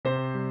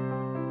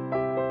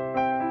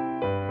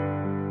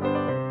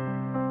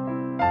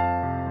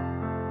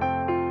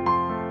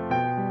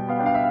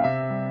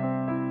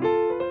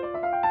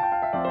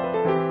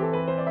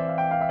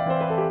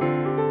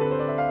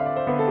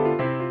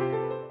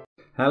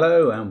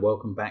Hello and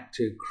welcome back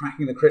to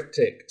Cracking the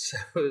Cryptic. So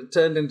it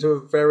turned into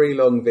a very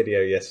long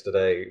video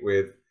yesterday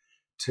with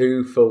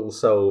two full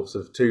solves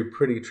of two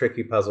pretty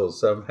tricky puzzles.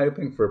 So I'm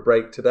hoping for a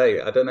break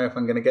today. I don't know if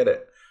I'm going to get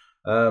it.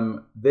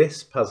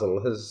 This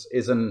puzzle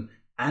is an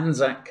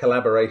Anzac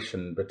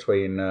collaboration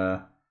between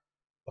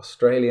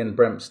Australian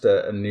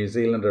Bremster and New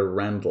Zealander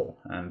Randall.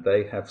 And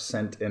they have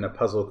sent in a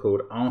puzzle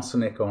called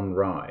Arsenic on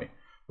Rye,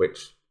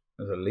 which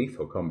is a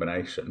lethal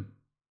combination,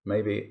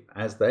 maybe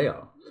as they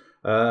are.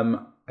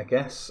 I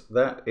guess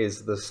that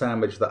is the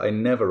sandwich that I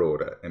never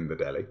order in the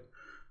deli,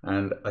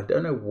 and I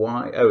don't know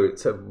why. Oh,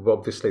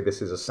 obviously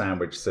this is a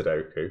sandwich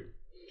Sudoku,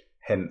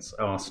 hence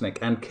arsenic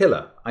and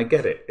killer. I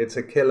get it. It's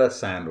a killer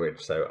sandwich,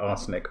 so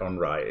arsenic on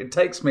rye. It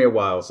takes me a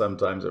while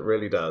sometimes, it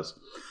really does.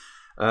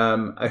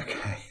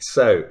 Okay,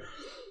 so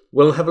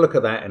we'll have a look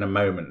at that in a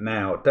moment.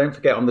 Now, don't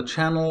forget on the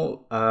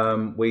channel,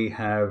 we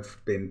have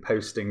been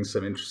posting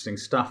some interesting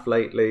stuff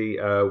lately.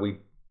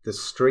 The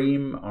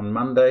stream on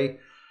Monday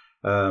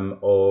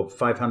of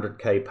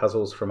 500k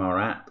puzzles from our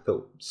app that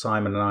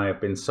Simon and I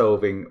have been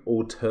solving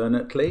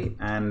alternately,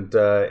 and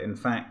in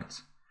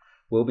fact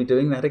we'll be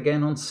doing that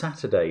again on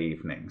Saturday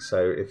evening.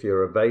 So if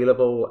you're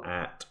available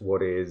at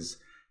what is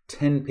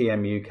 10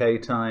 p.m.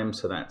 UK time,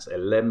 so that's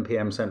 11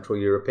 p.m. Central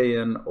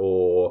European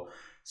or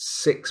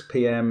 6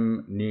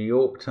 p.m. New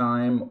York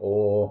time,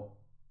 or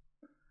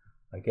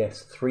I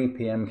guess 3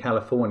 p.m.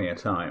 California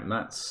time,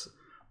 that's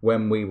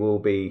when we will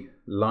be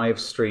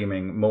live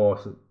streaming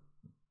more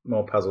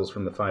puzzles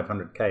from the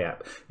 500k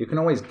app. You can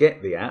always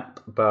get the app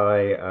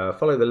by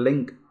follow the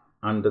link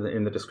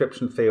in the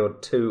description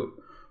field to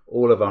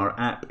all of our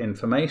app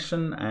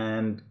information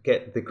and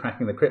get the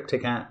Cracking the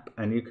Cryptic app,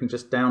 and you can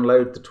just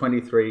download the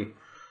 23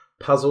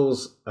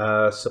 puzzles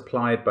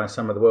supplied by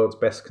some of the world's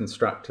best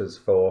constructors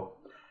for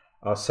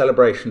our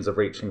celebrations of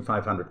reaching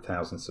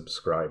 500,000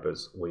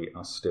 subscribers. We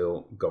are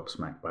still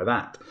gobsmacked by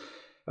that.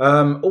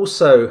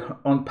 Also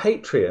on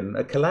Patreon,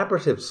 a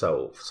collaborative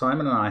solve.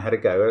 Simon and I had a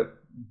go at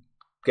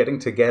getting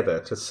together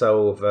to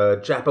solve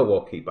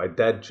Jabberwocky by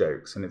Dad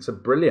Jokes, and it's a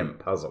brilliant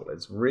puzzle.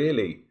 It's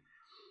really,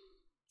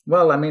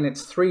 well, I mean,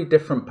 it's 3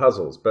 different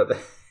puzzles, but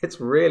it's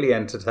really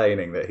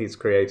entertaining that he's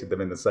created them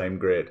in the same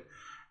grid.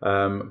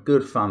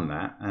 Good fun,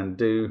 that, and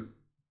do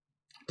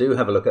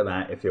have a look at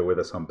that if you're with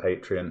us on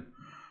Patreon.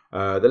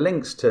 The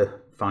links to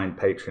find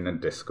Patreon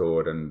and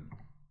Discord and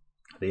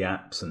the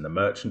apps and the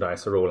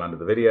merchandise are all under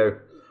the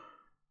video,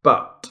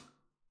 but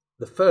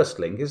the first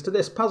link is to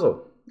this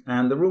puzzle.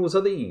 And the rules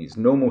are these.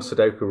 Normal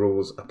Sudoku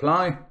rules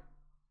apply.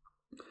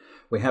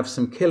 We have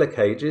some killer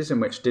cages in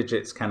which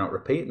digits cannot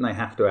repeat and they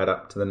have to add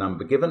up to the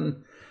number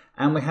given.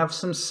 And we have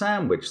some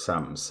sandwich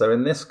sums. So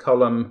in this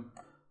column,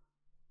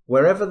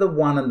 wherever the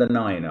 1 and the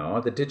 9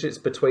 are, the digits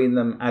between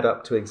them add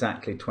up to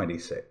exactly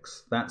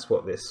 26. That's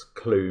what this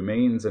clue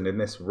means. And in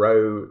this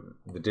row,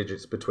 the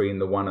digits between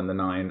the 1 and the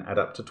 9 add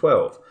up to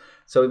 12.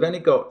 So we've only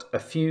got a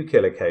few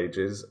killer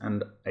cages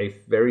and a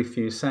very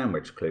few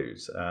sandwich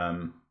clues.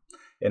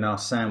 In our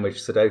sandwich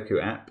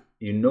Sudoku app,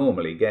 you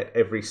normally get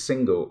every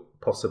single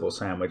possible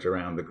sandwich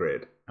around the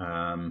grid.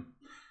 And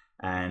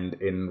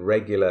in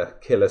regular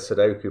killer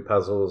Sudoku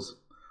puzzles,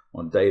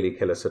 on daily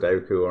killer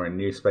Sudoku or in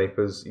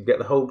newspapers, you get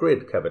the whole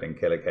grid covered in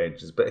killer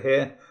cages. But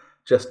here,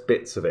 just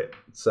bits of it.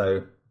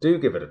 So do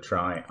give it a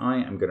try. I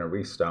am going to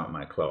restart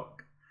my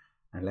clock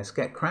and let's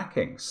get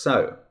cracking.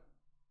 So,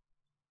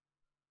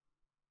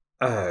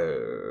 I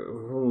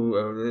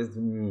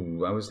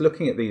was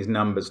looking at these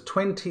numbers.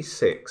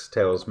 26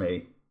 tells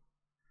me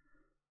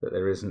that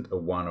there isn't a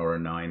 1 or a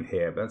 9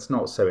 here, but that's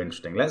not so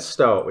interesting. Let's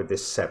start with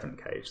this 7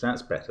 cage.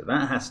 That's better.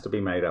 That has to be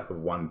made up of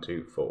 1,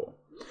 2, 4.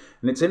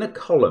 And it's in a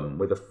column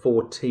with a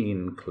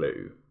 14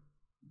 clue.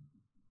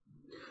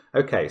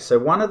 Okay, so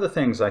one of the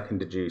things I can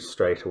deduce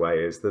straight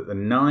away is that the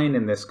 9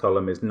 in this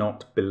column is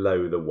not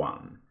below the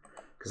 1,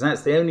 because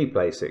that's the only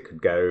place it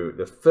could go.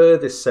 The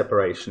furthest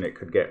separation it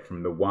could get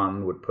from the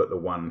 1 would put the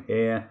 1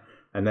 here,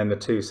 and then the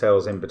 2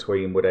 cells in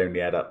between would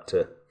only add up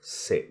to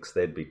 6.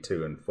 There'd be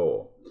 2 and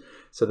 4.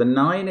 So the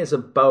 9 is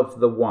above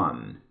the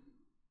 1,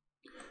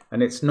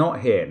 and it's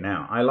not here.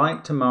 Now, I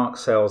like to mark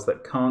cells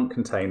that can't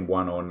contain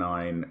 1 or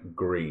 9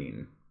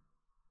 green.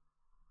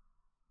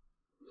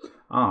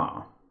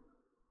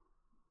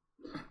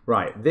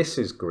 Right, this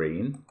is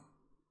green,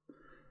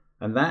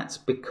 and that's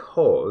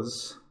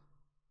because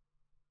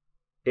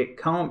it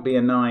can't be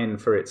a 9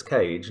 for its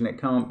cage, and it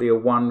can't be a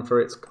 1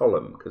 for its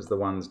column, because the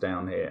 1's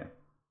down here.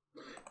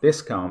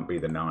 This can't be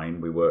the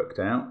 9 we worked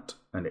out,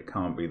 and it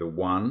can't be the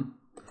 1.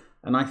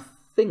 And I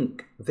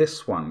think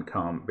this one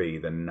can't be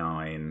the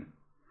 9,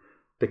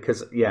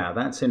 because, yeah,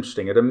 that's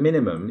interesting. At a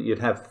minimum, you'd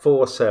have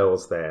 4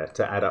 cells there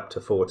to add up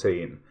to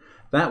 14.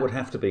 That would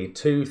have to be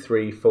 2,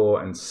 3,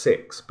 4, and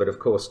 6, but of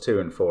course 2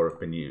 and 4 have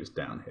been used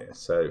down here,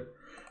 so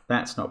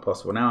that's not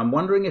possible. Now, I'm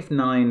wondering if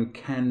 9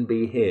 can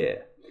be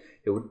here.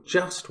 It would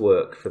just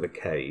work for the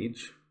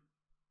cage.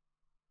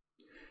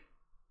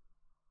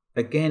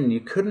 Again,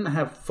 you couldn't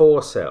have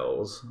 4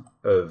 cells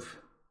of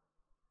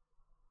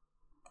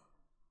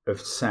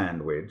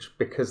sandwich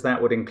because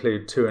that would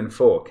include 2 and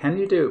 4. Can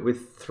you do it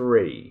with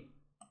 3?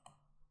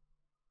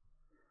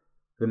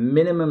 the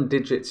minimum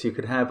digits you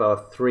could have are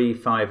 3,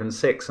 5 and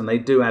 6, and they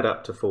do add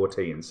up to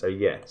 14. So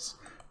yes,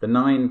 the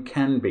 9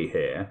 can be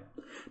here.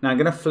 Now I'm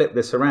going to flip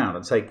this around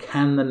and say,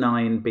 can the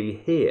 9 be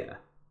here?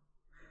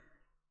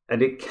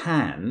 And it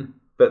can,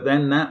 but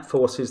then that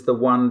forces the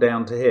 1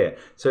 down to here.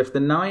 So if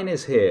the 9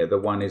 is here, the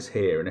 1 is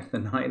here. And if the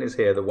 9 is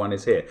here, the 1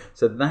 is here.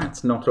 So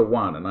that's not a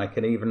 1, and I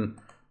can even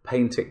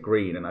paint it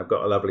green, and I've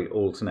got a lovely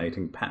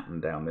alternating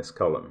pattern down this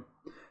column.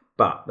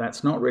 But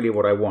that's not really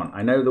what I want.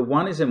 I know the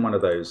 1 is in one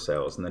of those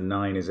cells and the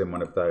 9 is in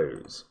one of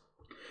those.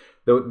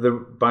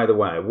 By the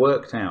way, I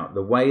worked out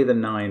the way the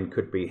 9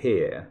 could be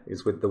here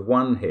is with the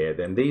 1 here,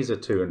 then these are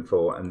 2 and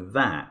 4, and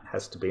that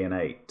has to be an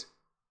 8.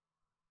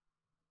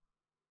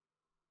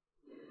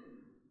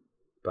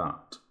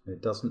 But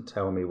it doesn't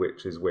tell me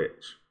which is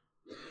which.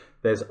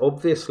 There's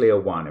obviously a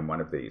 1 in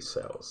one of these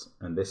cells,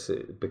 and this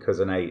is because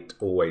an 8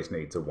 always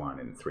needs a 1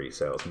 in 3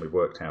 cells, and we've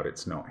worked out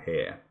it's not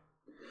here.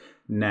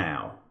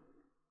 Now,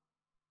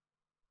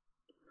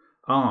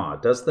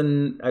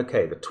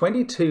 the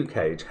 22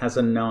 cage has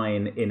a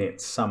 9 in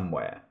it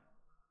somewhere.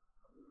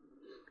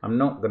 I'm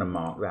not going to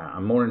mark that.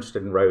 I'm more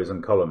interested in rows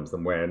and columns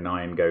than where a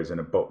 9 goes in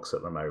a box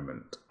at the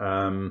moment.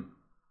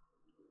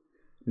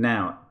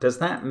 Now, does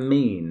that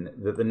mean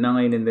that the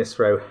 9 in this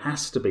row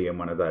has to be in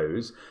one of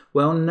those?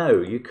 Well,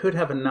 no, you could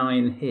have a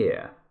 9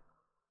 here.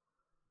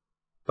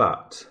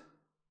 But,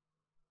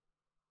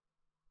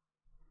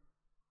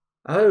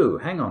 oh,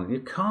 hang on, you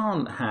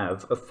can't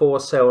have a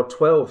 4-cell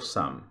 12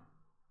 sum.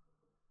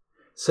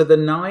 So the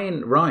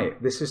 9,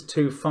 right, this is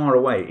too far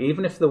away.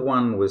 Even if the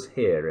 1 was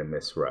here in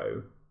this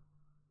row,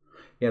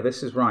 yeah,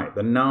 this is right.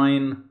 The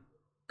 9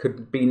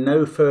 could be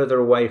no further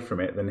away from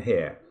it than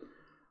here.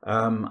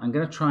 I'm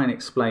going to try and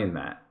explain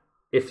that.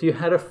 If you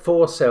had a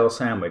 4-cell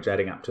sandwich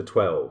adding up to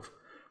 12,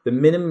 the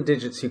minimum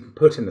digits you can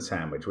put in the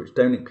sandwich, which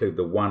don't include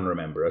the 1,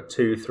 remember, are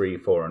 2, 3,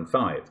 4 and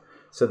 5.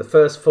 So the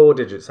first 4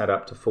 digits add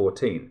up to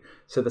 14.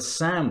 So the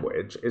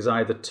sandwich is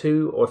either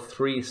 2 or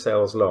 3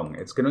 cells long.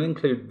 It's going to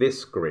include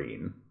this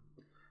green,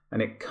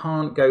 and it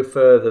can't go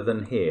further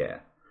than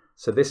here.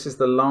 So this is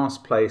the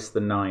last place the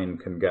 9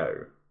 can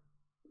go.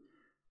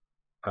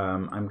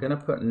 I'm going to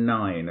put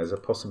 9 as a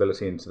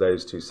possibility into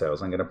those 2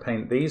 cells. I'm going to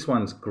paint these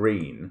ones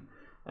green,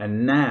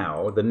 and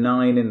now the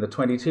 9 in the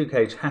 22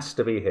 cage has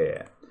to be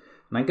here.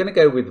 And I'm going to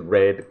go with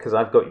red because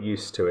I've got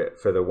used to it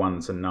for the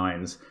 1s and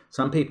 9s.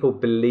 Some people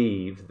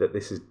believe that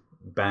this is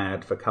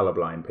bad for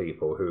colourblind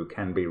people who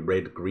can be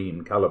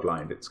red-green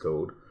colourblind, it's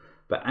called.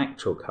 But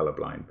actual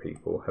colourblind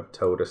people have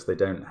told us they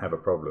don't have a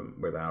problem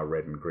with our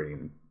red and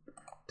green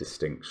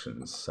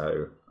distinctions.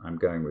 So I'm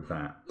going with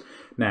that.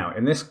 Now,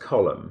 in this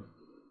column,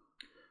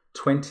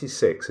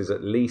 26 is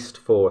at least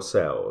 4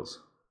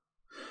 cells.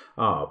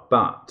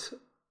 But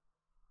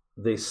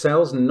the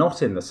cells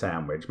not in the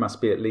sandwich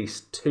must be at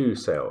least 2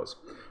 cells.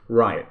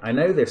 Right, I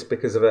know this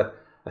because of a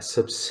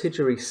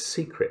subsidiary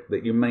secret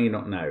that you may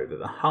not know, that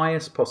the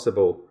highest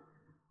possible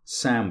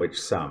sandwich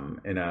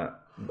sum in a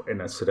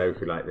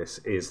Sudoku like this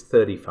is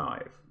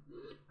 35.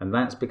 And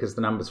that's because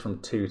the numbers from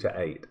 2 to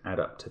 8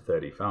 add up to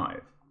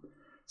 35.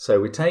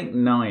 So we take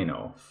 9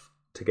 off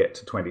to get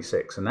to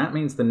 26, and that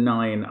means the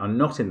 9 are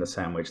not in the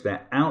sandwich,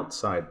 they're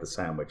outside the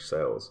sandwich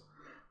cells.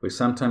 We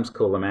sometimes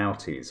call them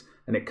outies,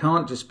 and it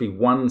can't just be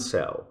 1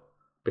 cell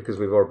because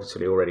we've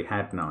obviously already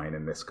had 9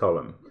 in this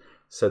column.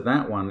 So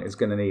that one is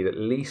going to need at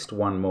least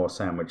 1 more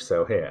sandwich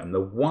cell here, and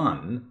the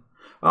 1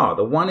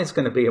 is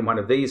going to be in one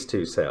of these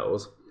 2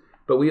 cells,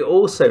 but we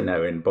also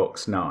know in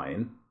box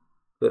 9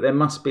 that there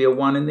must be a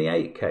 1 in the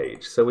 8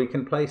 cage, so we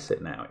can place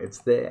it now, it's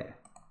there.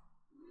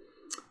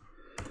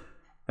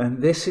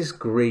 And this is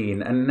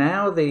green, and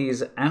now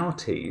these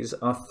outies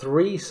are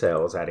 3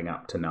 cells adding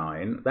up to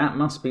 9. That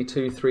must be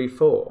 2, 3,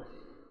 4.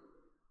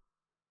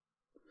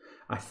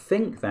 I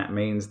think that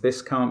means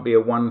this can't be a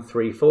 1,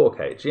 3, 4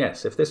 cage.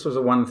 Yes, if this was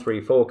a 1, 3,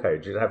 4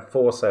 cage, you'd have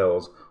 4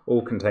 cells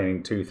all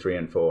containing 2, 3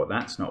 and 4.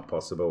 That's not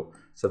possible.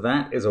 So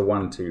that is a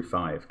 1, 2,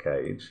 5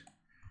 cage.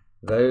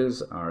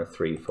 Those are a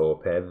 3,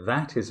 4 pair.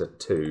 That is a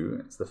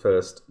 2. It's the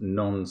first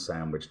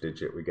non-sandwich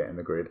digit we get in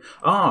the grid.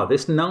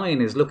 This 9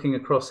 is looking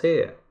across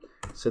here.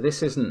 So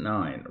this isn't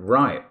 9.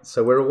 Right,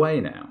 so we're away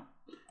now.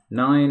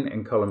 9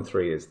 in column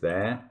 3 is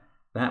there.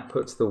 That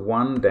puts the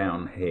 1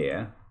 down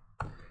here.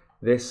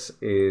 This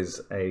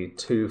is a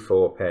 2,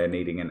 4 pair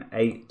needing an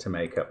 8 to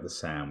make up the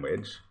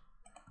sandwich.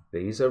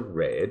 These are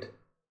red.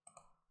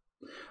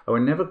 I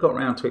never got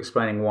round to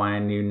explaining why I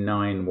knew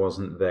 9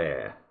 wasn't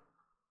there.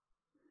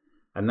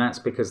 And that's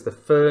because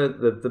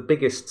the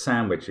biggest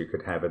sandwich you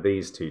could have are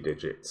these 2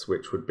 digits,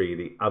 which would be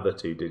the other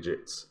 2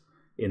 digits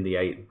in the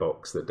 8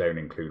 box that don't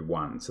include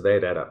 1. So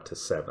they'd add up to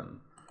 7.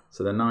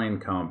 So the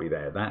 9 can't be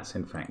there. That's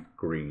in fact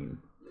green.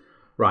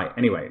 Right,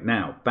 anyway,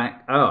 now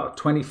back,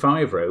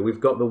 25 row, we've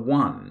got the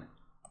 1.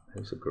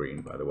 Those are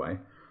green, by the way.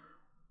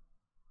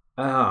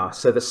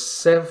 So the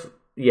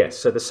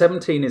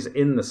 17 is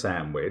in the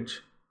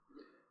sandwich,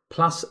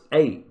 plus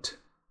 8,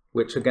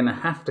 which are going to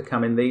have to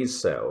come in these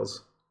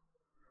cells.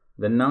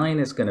 The 9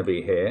 is going to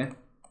be here.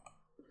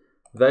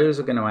 Those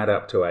are going to add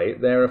up to 8.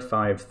 They're a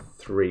 5,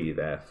 3,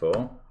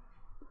 therefore.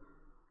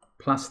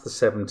 plus the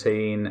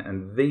 17,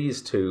 and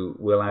these two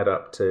will add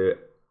up to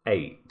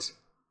 8.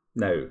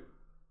 No,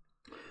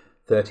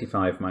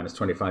 35 minus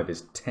 25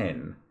 is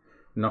 10,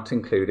 not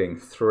including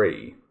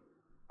 3.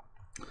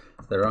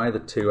 They're either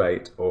 2,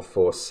 8 or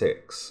 4,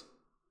 6.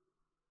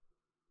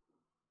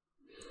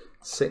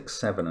 6,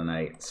 7 and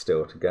 8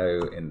 still to go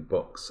in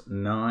box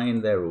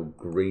 9. They're all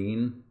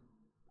green.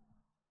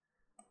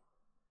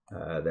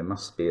 There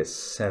must be a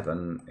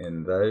 7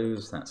 in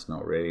those. That's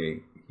not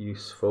really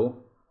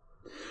useful.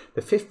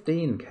 The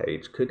 15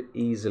 cage could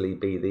easily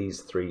be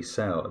these 3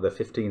 cells. The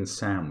 15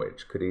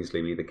 sandwich could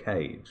easily be the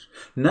cage.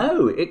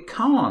 No, it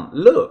can't.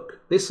 Look,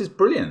 this is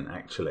brilliant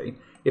actually.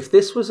 If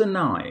this was a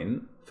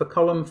 9 for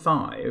column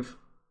 5,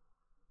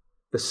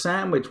 the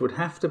sandwich would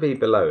have to be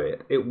below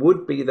it. It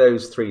would be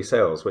those 3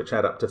 cells which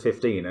add up to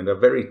 15 and are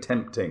very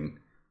tempting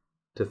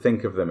to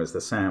think of them as the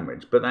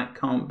sandwich, but that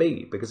can't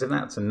be, because if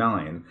that's a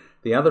 9,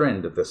 the other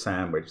end of the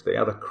sandwich, the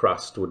other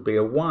crust, would be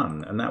a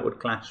 1, and that would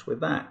clash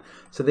with that.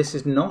 So this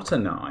is not a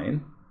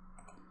 9,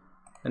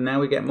 and now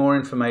we get more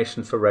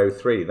information for row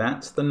 3.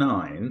 That's the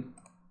 9.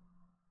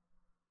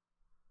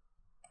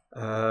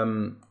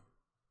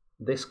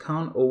 This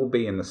can't all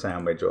be in the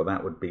sandwich, or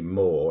that would be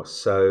more,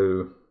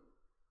 so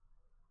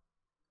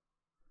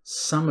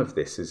some of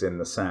this is in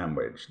the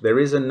sandwich. There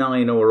is a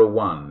 9 or a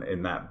 1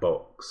 in that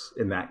box,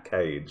 in that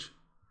cage.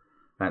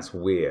 That's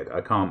weird.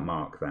 I can't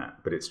mark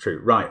that, but it's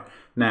true. Right,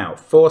 now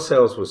 4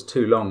 cells was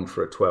too long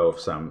for a 12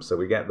 sum, so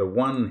we get the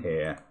 1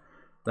 here.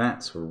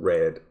 That's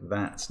red.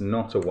 That's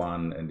not a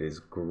 1 and is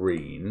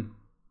green.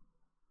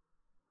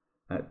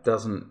 That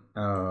doesn't...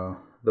 the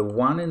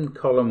 1 in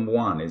column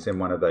 1 is in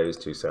one of those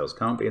 2 cells.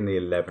 Can't be in the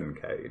 11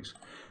 cage.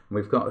 And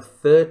we've got a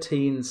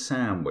 13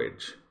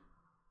 sandwich.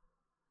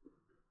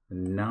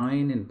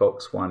 9 in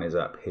box 1 is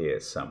up here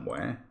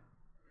somewhere.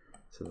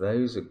 So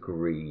those are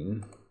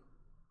green.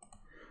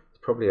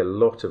 There's probably a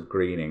lot of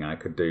greening I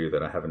could do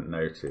that I haven't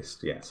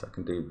noticed. Yes, I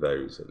can do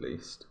those at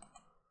least.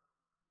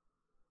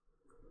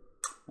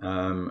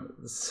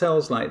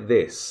 Cells like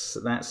this,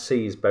 that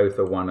sees both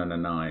a 1 and a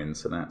 9,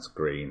 so that's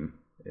green.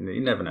 And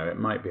you never know, it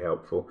might be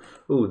helpful.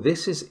 Oh,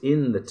 this is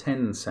in the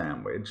 10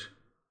 sandwich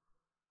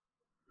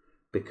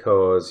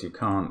because you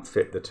can't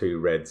fit the 2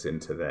 reds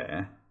into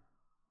there.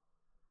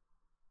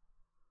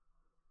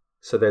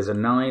 So there's a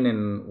 9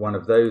 in one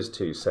of those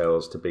 2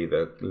 cells to be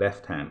the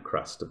left-hand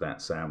crust of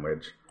that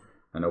sandwich,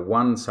 and a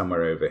 1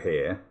 somewhere over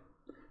here.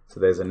 So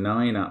there's a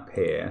 9 up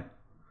here,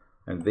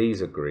 and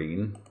these are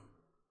green.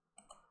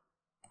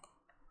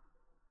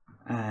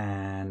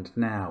 And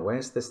now,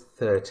 where's this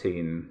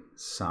 13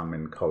 sum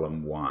in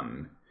column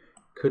 1?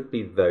 Could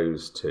be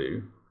those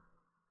 2.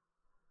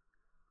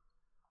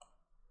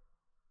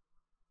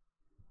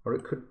 Or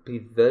it could be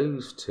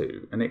those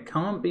 2. And it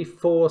can't be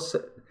 4...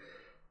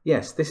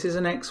 Yes, this is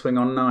an X-wing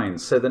on 9,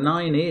 so the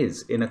 9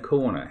 is in a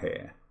corner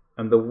here,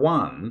 and the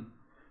 1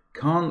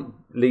 can't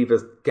leave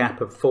a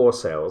gap of 4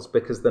 cells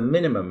because the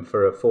minimum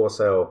for a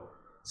 4-cell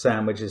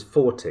sandwich is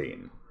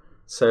 14.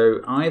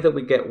 So either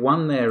we get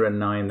 1 there and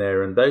 9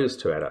 there and those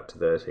 2 add up to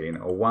 13,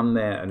 or 1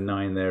 there and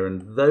 9 there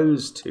and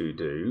those 2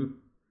 do.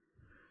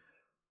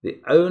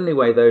 The only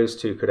way those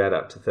 2 could add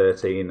up to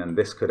 13 and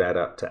this could add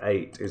up to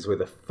 8 is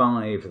with a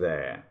 5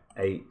 there,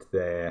 8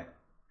 there,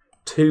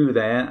 2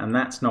 there, and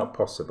that's not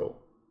possible.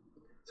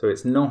 So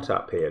it's not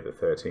up here, the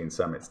 13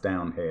 sum, it's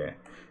down here.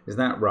 Is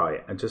that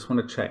right? I just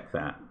want to check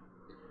that.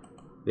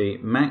 The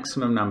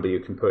maximum number you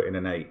can put in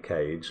an 8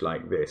 cage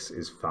like this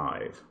is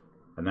 5.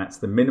 And that's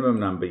the minimum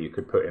number you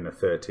could put in a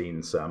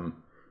 13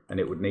 sum. And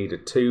it would need a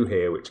 2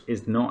 here, which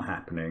is not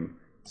happening.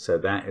 So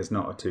that is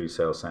not a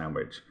 2-cell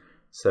sandwich.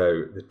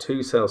 So the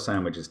 2-cell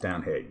sandwich is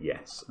down here.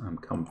 Yes, I'm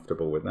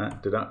comfortable with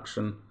that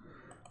deduction.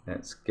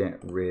 Let's get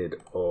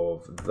rid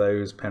of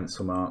those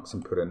pencil marks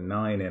and put a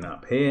 9 in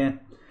up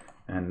here.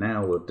 And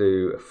now we'll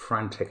do a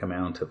frantic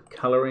amount of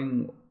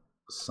colouring.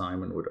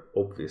 Simon would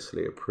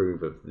obviously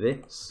approve of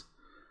this.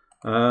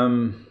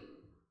 That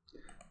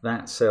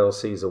cell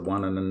sees a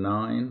 1 and a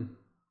 9.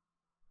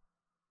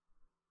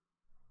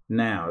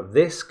 Now,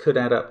 this could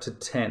add up to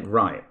 10.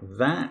 Right,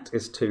 that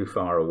is too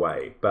far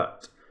away,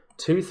 but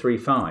 2, 3,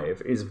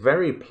 5 is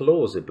very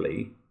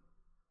plausibly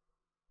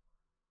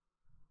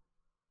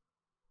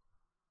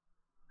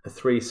a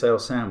 3-cell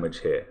sandwich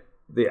here.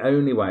 The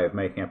only way of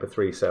making up a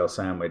 3-cell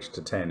sandwich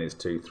to 10 is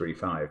 2, 3,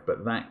 5,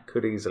 but that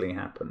could easily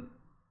happen.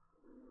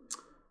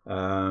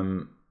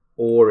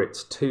 Or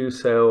it's 2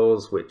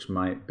 cells, which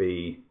might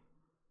be,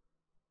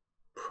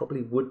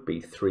 probably would be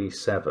 3,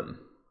 7.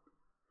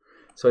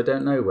 So I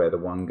don't know where the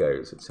 1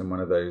 goes. It's in one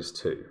of those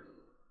 2.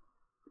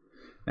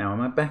 Now,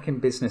 am I back in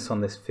business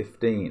on this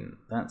 15?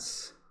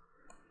 There's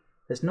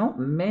not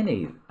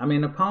many. I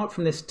mean, apart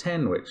from this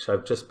 10, which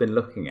I've just been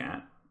looking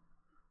at,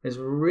 there's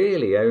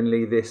really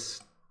only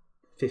this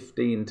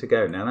 15 to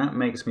go. Now that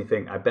makes me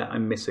think, I bet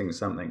I'm missing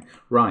something.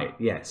 Right,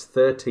 yes,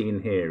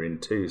 13 here in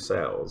 2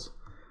 cells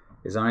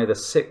is either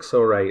 6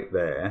 or 8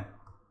 there,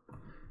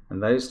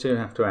 and those 2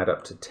 have to add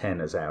up to 10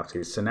 as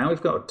outies. So now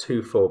we've got a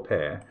 2, 4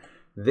 pair.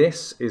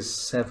 This is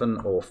 7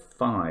 or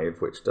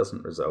 5, which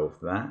doesn't resolve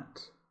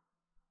that.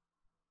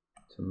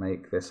 So to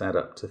make this add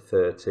up to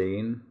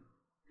 13.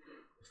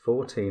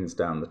 14's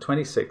done. The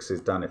 26 is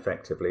done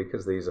effectively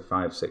because these are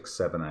 5, 6,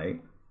 7, 8.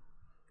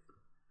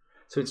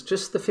 So it's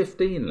just the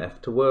 15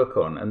 left to work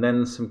on, and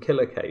then some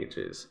killer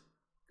cages.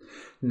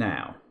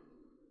 Now,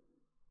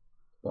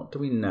 what do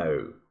we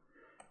know?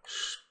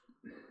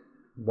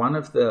 One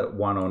of the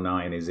 1 or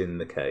 9 is in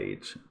the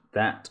cage.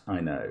 That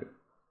I know.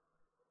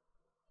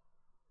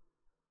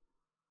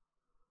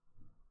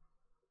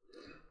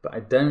 But I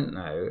don't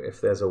know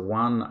if there's a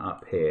 1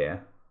 up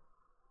here.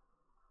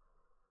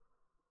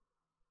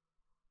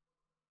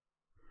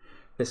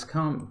 This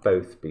can't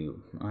both be.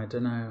 I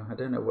don't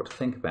know what to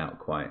think about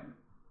quite.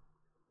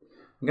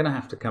 I'm going to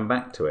have to come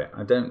back to it.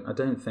 I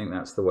don't think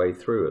that's the way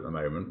through at the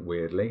moment,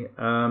 weirdly.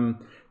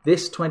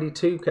 This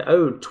 22,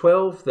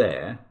 12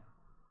 there,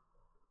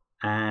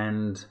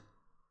 and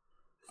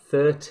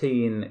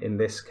 13 in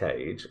this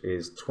cage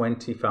is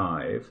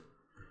 25.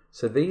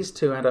 So these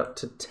two add up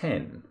to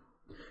 10.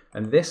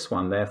 And this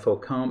one, therefore,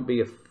 can't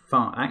be a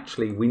 5.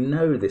 Actually, we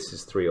know this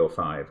is 3 or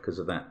 5 because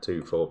of that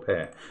 2, 4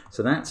 pair.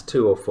 So that's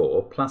 2 or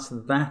 4, plus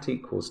that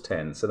equals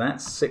 10. So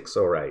that's 6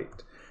 or 8.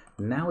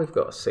 Now we've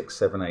got a 6,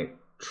 7, 8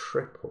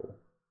 triple.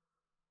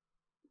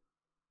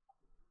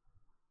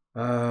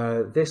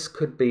 This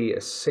could be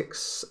a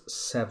 6,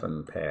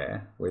 7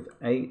 pair with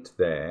 8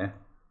 there,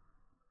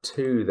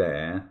 2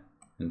 there,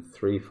 and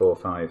 3, 4,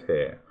 5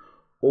 here.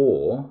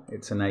 Or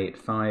it's an 8,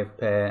 5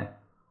 pair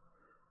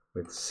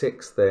with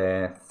 6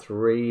 there,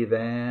 3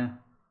 there,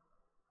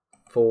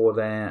 4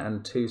 there,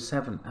 and 2,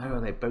 7. Oh,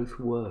 they both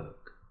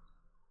work.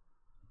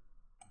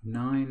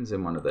 9's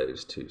in one of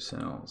those 2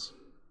 cells.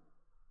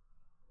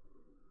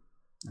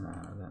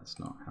 That's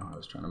not how I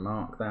was trying to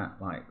mark that,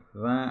 like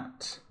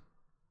that.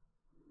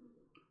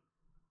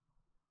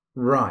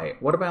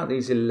 Right, what about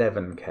these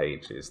 11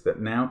 cages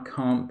that now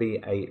can't be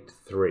 8,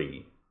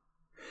 3?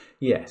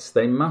 Yes,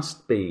 they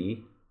must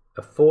be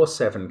a 4,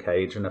 7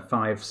 cage and a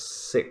 5,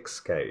 6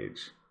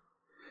 cage.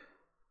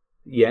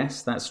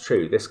 Yes, that's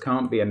true. This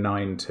can't be a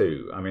 9,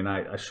 2. I mean,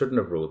 I shouldn't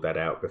have ruled that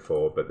out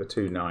before, but the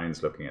 2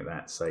 9s looking at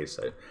that say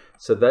so.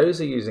 So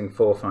those are using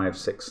 4, 5,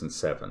 6, and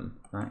 7.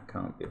 That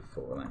can't be a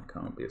 4, that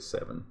can't be a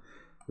 7.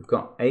 We've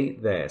got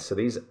 8 there. So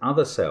these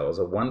other cells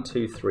are 1,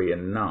 2, 3,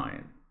 and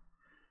 9.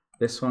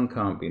 This one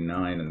can't be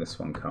 9, and this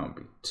one can't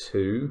be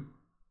 2.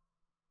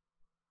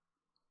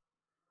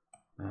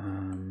 I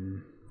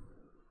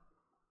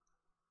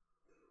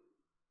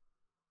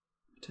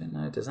don't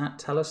know. Does that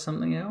tell us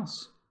something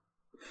else?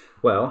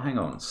 Well, hang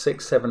on,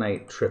 6, 7,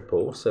 8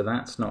 triple, so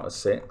that's not a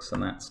 6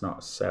 and that's not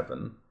a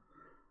 7.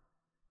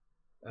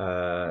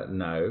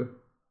 No,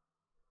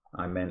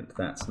 I meant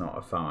that's not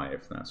a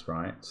 5, that's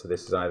right. So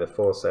this is either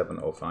 4, 7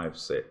 or 5,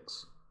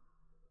 6.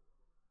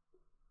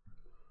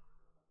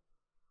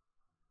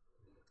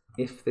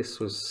 If this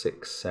was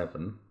 6,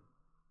 7,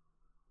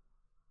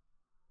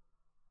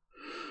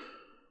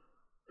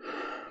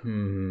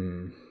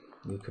 you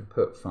could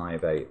put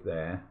 5, 8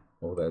 there.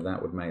 Although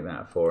that would make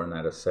that a 4 and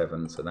that a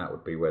 7, so that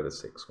would be where the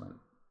 6 went.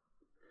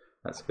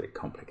 That's a bit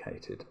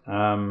complicated.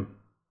 Oh,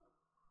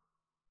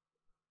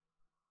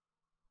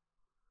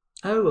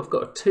 I've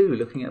got a 2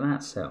 looking at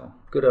that cell.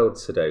 Good old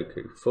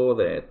Sudoku. 4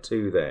 there,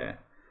 2 there.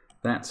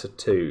 That's a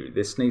 2.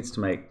 This needs to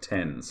make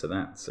 10, so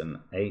that's an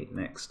 8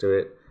 next to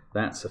it.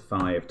 That's a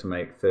 5 to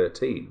make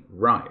 13.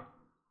 Right.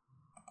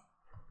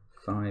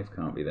 5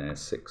 can't be there,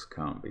 6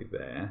 can't be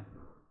there.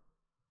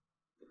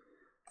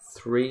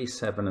 3,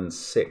 7, and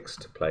 6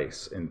 to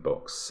place in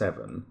box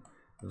 7.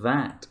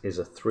 That is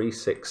a 3,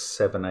 6,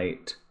 7,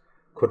 8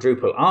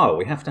 quadruple. Oh,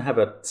 we have to have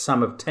a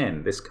sum of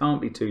 10. This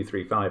can't be 2,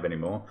 3, 5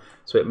 anymore.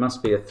 So it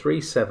must be a 3,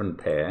 7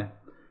 pair.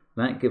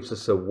 That gives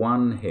us a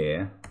 1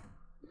 here,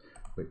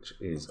 which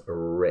is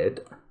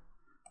red.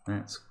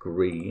 That's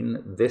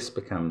green. This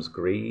becomes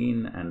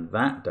green, and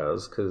that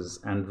does, because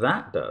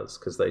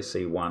they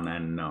see 1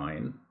 and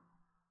 9.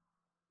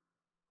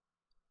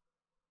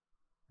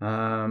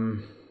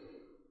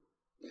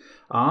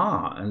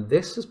 And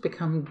this has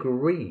become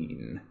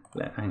green.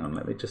 Hang on,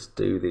 let me just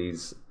do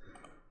these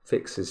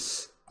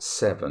fixes.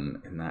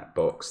 7 in that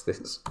box.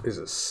 This is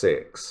a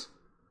 6.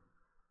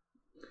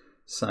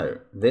 So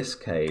this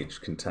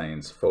cage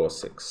contains 4,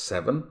 6,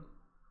 7.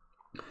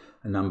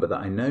 A number that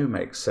I know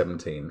makes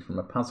 17 from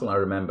a puzzle I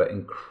remember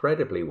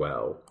incredibly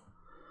well.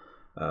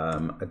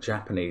 A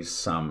Japanese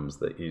sums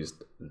that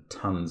used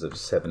tons of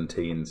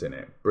 17s in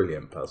it.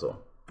 Brilliant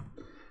puzzle.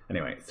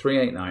 Anyway, 3,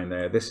 8, 9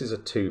 there. This is a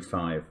 2,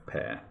 5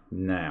 pair.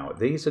 Now,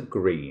 these are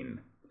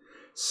green.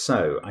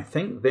 So, I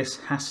think this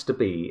has to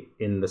be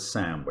in the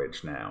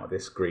sandwich now,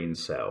 this green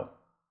cell.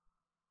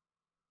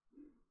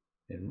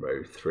 In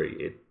row 3.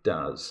 It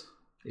does.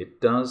 It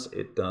does,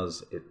 it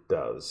does, it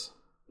does.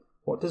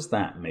 What does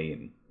that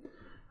mean?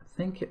 I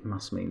think it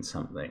must mean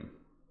something.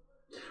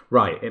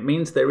 Right, it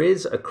means there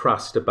is a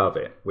crust above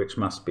it, which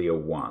must be a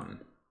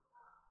 1.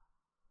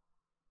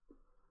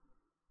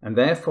 And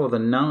therefore the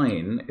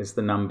 9 is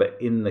the number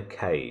in the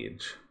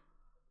cage.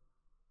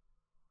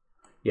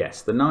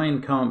 Yes, the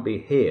 9 can't be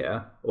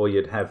here, or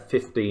you'd have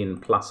 15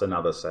 plus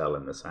another cell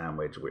in the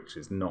sandwich, which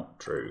is not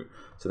true.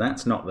 So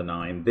that's not the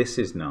 9. This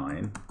is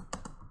 9.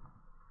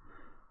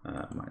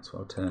 Might as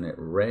well turn it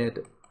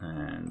red,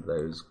 and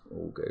those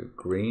all go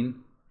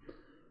green.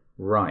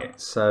 Right,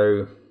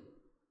 so...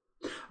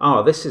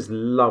 oh, this is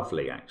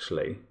lovely,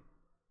 actually.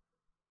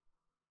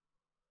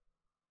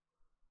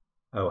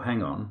 Oh,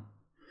 hang on.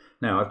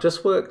 Now, I've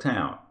just worked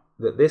out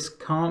that this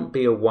can't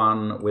be a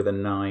 1 with a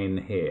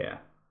 9 here.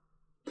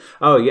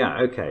 Oh, yeah,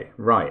 okay,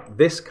 right.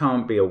 This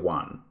can't be a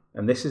 1,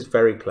 and this is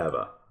very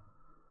clever.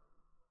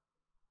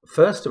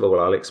 First of all,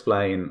 I'll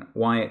explain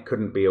why it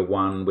couldn't be a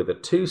 1 with a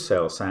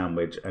 2-cell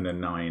sandwich and a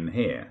 9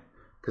 here,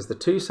 because the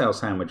 2-cell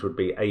sandwich would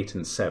be 8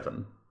 and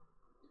 7.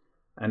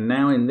 And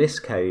now in this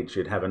cage,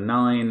 you'd have a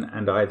 9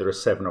 and either a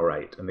 7 or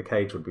 8, and the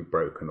cage would be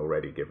broken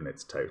already given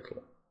its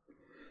total.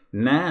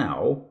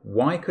 Now,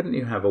 why couldn't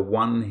you have a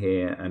 1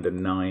 here and a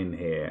 9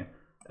 here,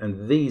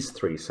 and these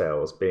 3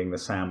 cells being the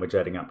sandwich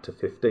adding up to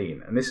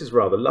 15? And this is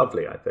rather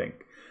lovely, I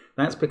think.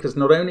 That's because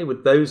not only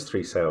would those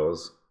 3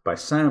 cells by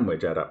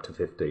sandwich add up to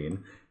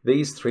 15,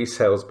 these 3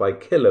 cells by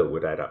killer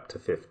would add up to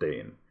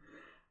 15.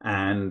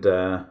 And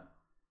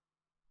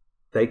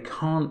they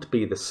can't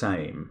be the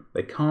same.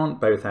 They can't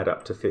both add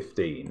up to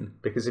 15,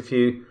 because if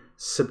you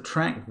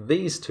subtract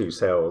these 2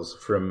 cells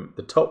from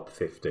the top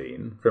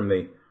 15, from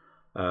the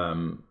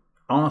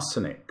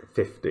arsenic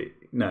 50,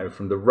 no,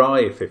 from the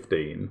rye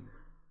 15,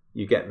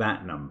 you get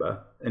that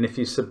number. And if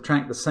you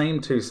subtract the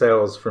same 2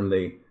 cells from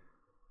the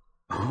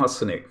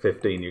arsenic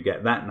 15, you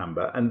get that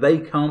number, and they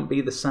can't be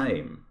the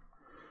same.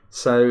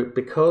 So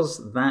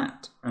because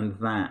that and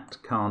that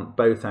can't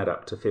both add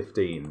up to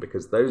 15,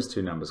 because those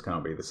 2 numbers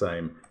can't be the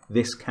same,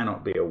 this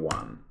cannot be a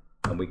 1.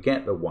 And we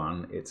get the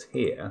 1, it's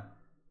here.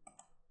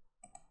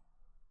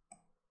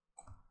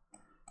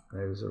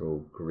 Those are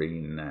all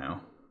green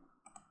now.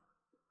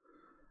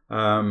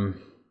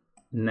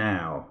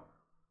 Now,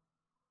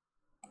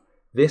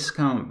 this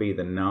can't be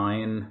the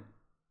 9.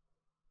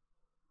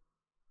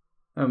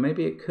 Oh,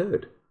 maybe it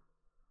could.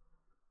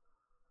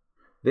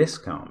 This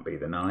can't be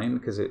the 9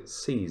 because it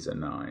sees a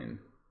 9.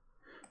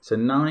 So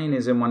 9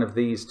 is in one of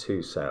these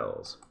 2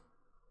 cells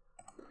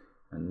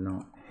and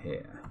not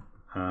here.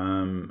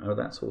 Oh,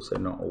 that's also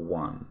not a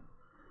 1.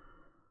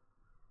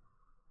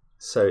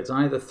 So it's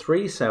either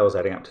 3 cells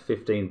adding up to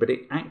 15, but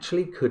it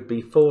actually could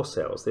be 4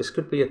 cells. This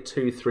could be a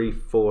 2, 3,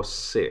 4,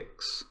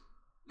 6.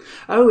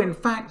 Oh, in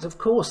fact, of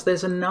course,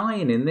 there's a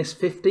 9 in this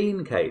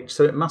 15 cage,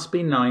 so it must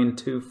be 9,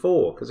 2,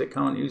 4, because it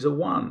can't use a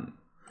 1.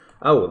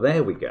 Oh,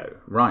 there we go.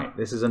 Right,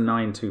 this is a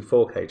 9, 2,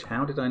 4 cage.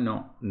 How did I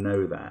not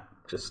know that,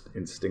 just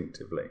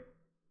instinctively?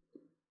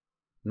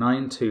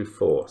 9, 2,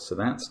 4, so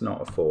that's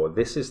not a 4.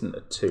 This isn't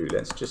a 2.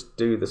 Let's just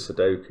do the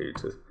Sudoku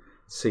to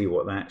see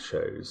what that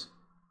shows.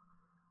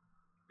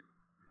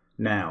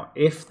 Now,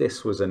 if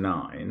this was a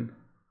 9,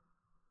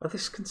 oh,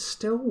 this can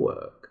still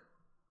work.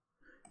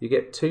 You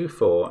get 2,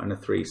 4 and a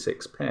 3,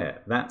 6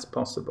 pair. That's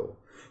possible.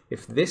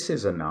 If this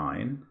is a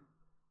 9,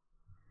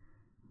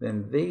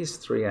 then these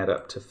 3 add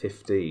up to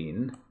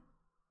 15.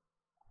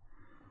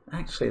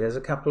 Actually, there's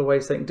a couple of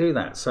ways they can do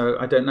that, so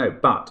I don't know.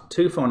 But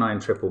 2, 4, 9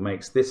 triple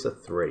makes this a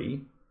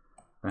 3.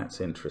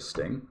 That's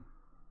interesting.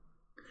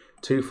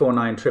 2, 4,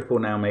 9 triple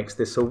now makes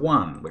this a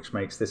 1, which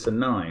makes this a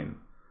 9.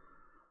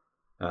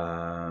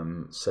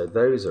 So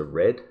those are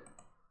red.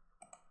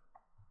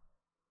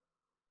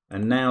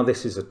 And now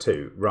this is a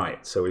 2.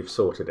 Right, so we've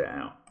sorted it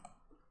out.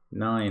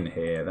 9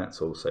 here,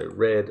 that's also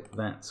red.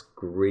 That's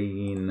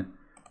green.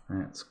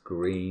 That's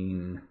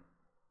green.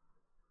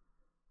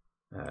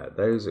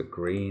 Those are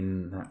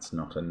green. That's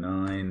not a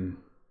 9.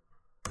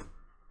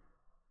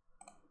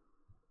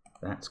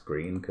 That's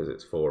green because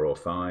it's 4 or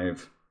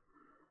 5.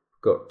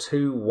 Got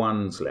 2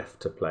 1s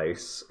left to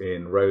place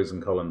in rows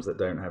and columns that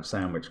don't have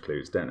sandwich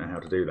clues. Don't know how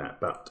to do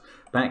that. But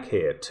back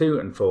here, 2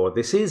 and 4.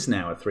 This is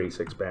now a 3,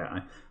 6 pair.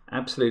 I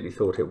absolutely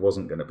thought it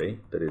wasn't going to be,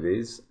 but it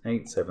is.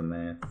 8, 7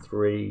 there,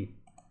 3.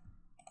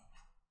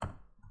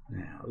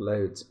 Now,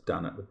 loads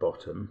done at the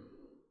bottom.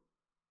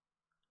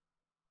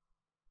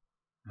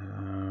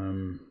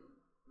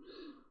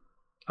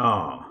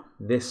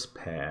 This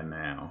pair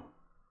now.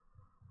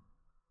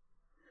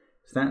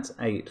 If that's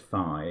 8,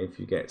 5,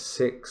 you get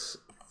 6,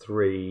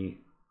 3,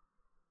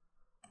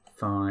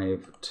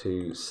 5,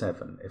 2,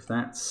 7. If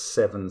that's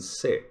 7,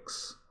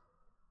 6.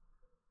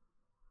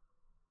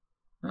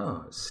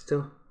 Oh, it's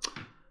still...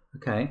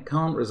 Okay,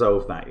 can't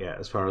resolve that yet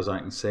as far as I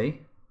can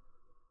see.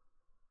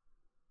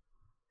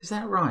 Is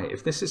that right?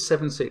 If this is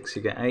 7, 6,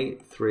 you get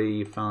 8,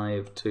 3,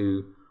 5,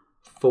 2,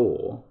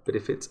 4. But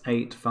if it's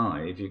 8,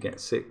 5, you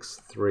get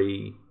 6,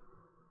 3...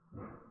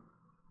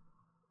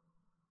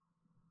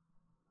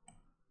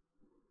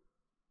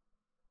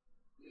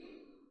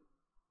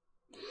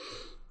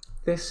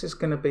 This is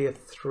going to be a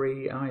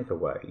 3 either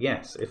way.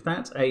 Yes, if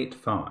that's 8,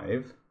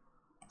 5,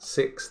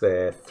 6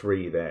 there,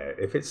 3 there.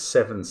 If it's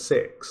 7,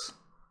 6,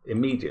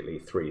 immediately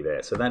 3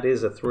 there. So that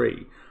is a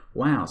 3.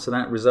 Wow, so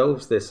that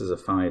resolves this as a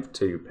 5,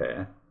 2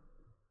 pair.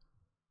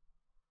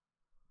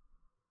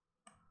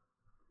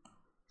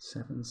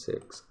 7,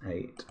 6,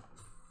 8,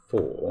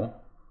 4,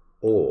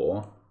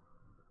 or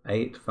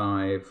 8,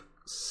 5,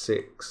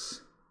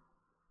 6.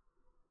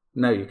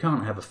 No, you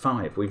can't have a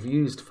 5. We've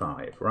used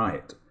 5,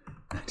 right?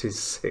 That is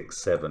 6,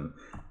 7,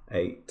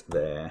 8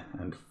 there,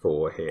 and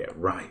 4 here,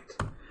 right?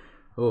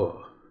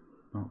 Oh,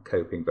 not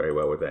coping very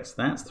well with this.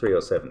 That's 3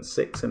 or 7.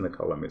 6 in the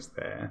column is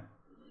there.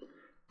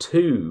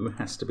 2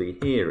 has to be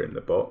here in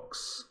the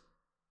box.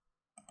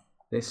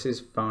 This is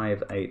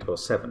 5, 8, or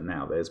 7.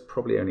 Now, there's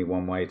probably only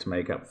one way to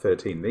make up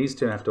 13. These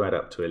two have to add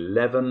up to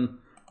 11.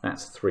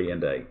 That's 3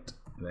 and 8.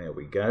 There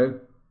we go.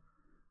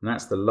 And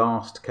that's the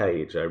last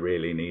cage I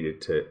really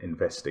needed to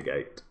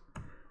investigate.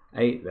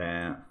 8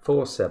 there,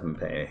 4, 7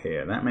 pair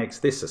here. That makes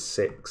this a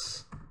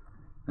 6.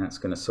 That's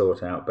going to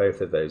sort out both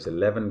of those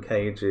 11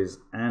 cages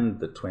and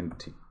the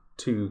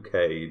 22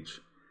 cage.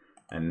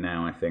 And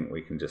now I think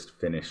we can just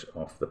finish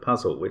off the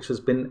puzzle, which has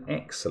been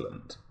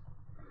excellent.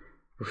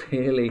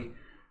 Really,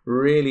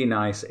 really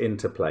nice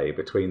interplay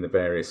between the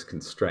various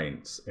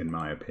constraints, in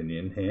my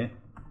opinion, here.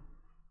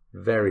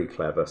 Very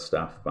clever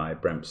stuff by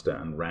Bremster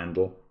and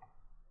Randall.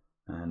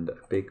 And a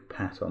big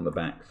pat on the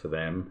back for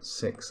them.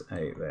 6,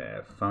 8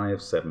 there,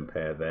 5, 7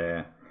 pair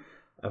there.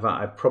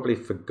 I've probably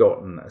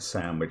forgotten a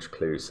sandwich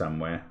clue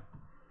somewhere.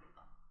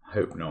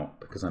 Hope not,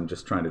 because I'm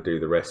just trying to do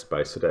the rest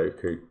by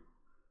Sudoku.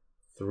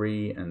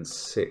 3 and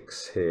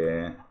 6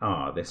 here.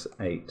 Ah, this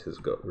 8 has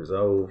got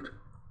resolved.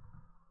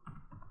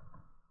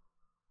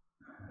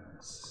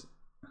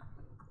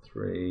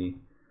 3,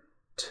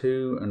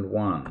 2 and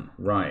 1.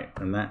 Right,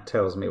 and that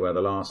tells me where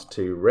the last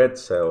 2 red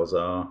cells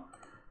are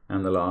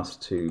and the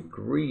last 2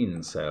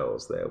 green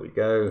cells. There we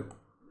go.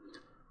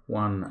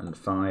 1 and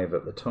 5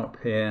 at the top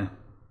here.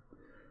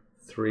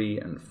 3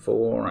 and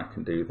 4, I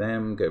can do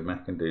them. Go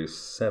back and do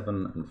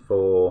 7 and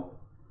 4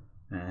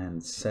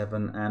 and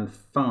 7 and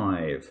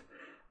 5.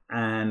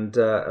 And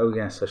oh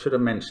yes, I should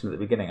have mentioned at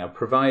the beginning, I've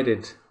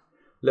provided,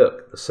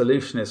 look, the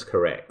solution is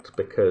correct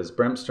because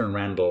Bremster and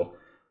Randall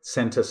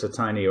sent us a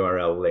tiny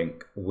URL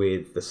link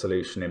with the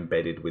solution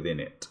embedded within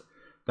it.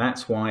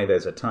 That's why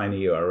there's a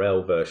tiny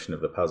URL version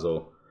of the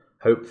puzzle.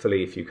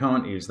 Hopefully, if you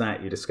can't use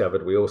that, you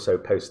discovered we also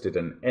posted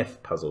an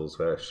F-puzzles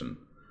version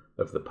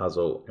of the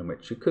puzzle in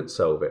which you could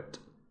solve it.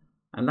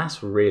 And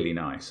that's really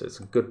nice. It's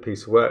a good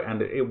piece of work,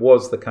 and it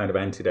was the kind of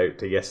antidote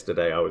to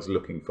yesterday I was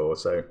looking for.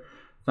 So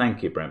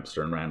thank you,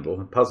 Bremster and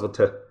Randall. A puzzle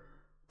to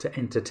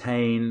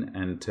entertain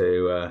and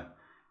to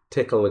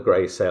tickle the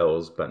grey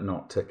cells, but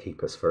not to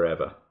keep us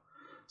forever.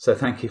 So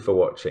thank you for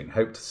watching.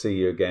 Hope to see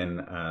you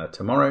again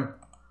tomorrow.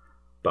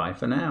 Bye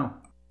for now.